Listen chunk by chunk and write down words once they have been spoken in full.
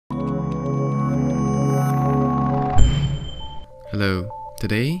Hello,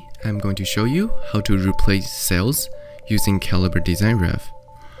 today I'm going to show you how to replace cells using Calibre DESIGNrev.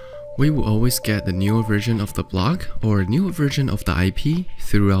 We will always get the newer version of the block or newer version of the IP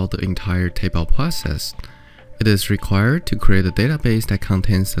throughout the entire tape-out process. It is required to create a database that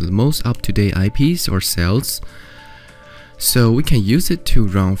contains the most up-to-date IPs or cells, so we can use it to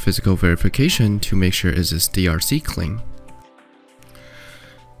run physical verification to make sure it is DRC clean.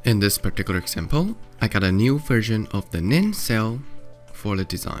 In this particular example, I got a new version of the NAND cell for the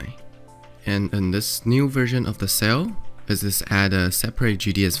design. And in this new version of the cell, is this add a separate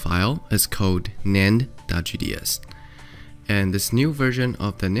GDS file. It's called NAND.gds. And this new version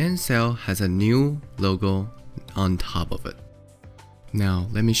of the NAND cell has a new logo on top of it. Now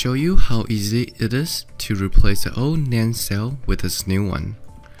let me show you how easy it is to replace the old NAND cell with this new one.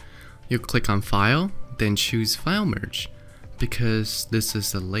 You click on File, then choose File Merge, because this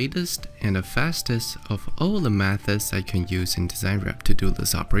is the latest and the fastest of all the methods I can use in DESIGNrev to do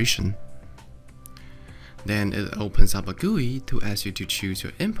this operation. Then it opens up a GUI to ask you to choose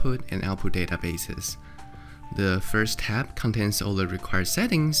your input and output databases. The first tab contains all the required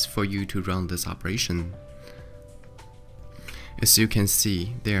settings for you to run this operation. As you can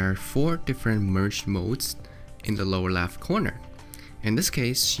see, there are 4 different merge modes in the lower left corner. In this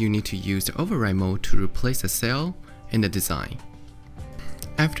case, you need to use the override mode to replace a cell in the design.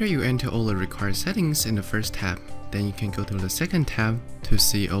 After you enter all the required settings in the first tab, then you can go to the second tab to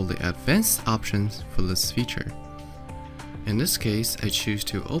see all the advanced options for this feature. In this case, I choose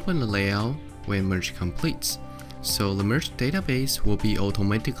to open the layout when merge completes, so the merge database will be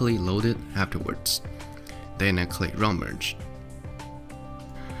automatically loaded afterwards. Then I click Run Merge.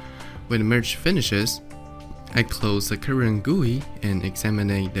 When the merge finishes, I close the current GUI and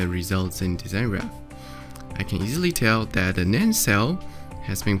examine the results in DESIGNrev. I can easily tell that the NAND cell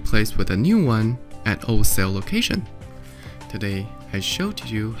has been placed with a new one at old cell location. Today, I showed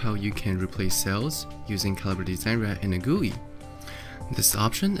you how you can replace cells using Calibre DESIGNrev in a GUI. This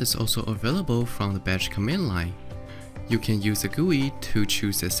option is also available from the batch command line. You can use the GUI to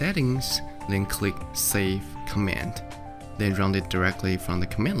choose the settings, then click Save Command, then run it directly from the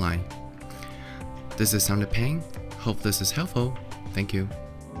command line. This is Sound Pang. Hope this is helpful. Thank you.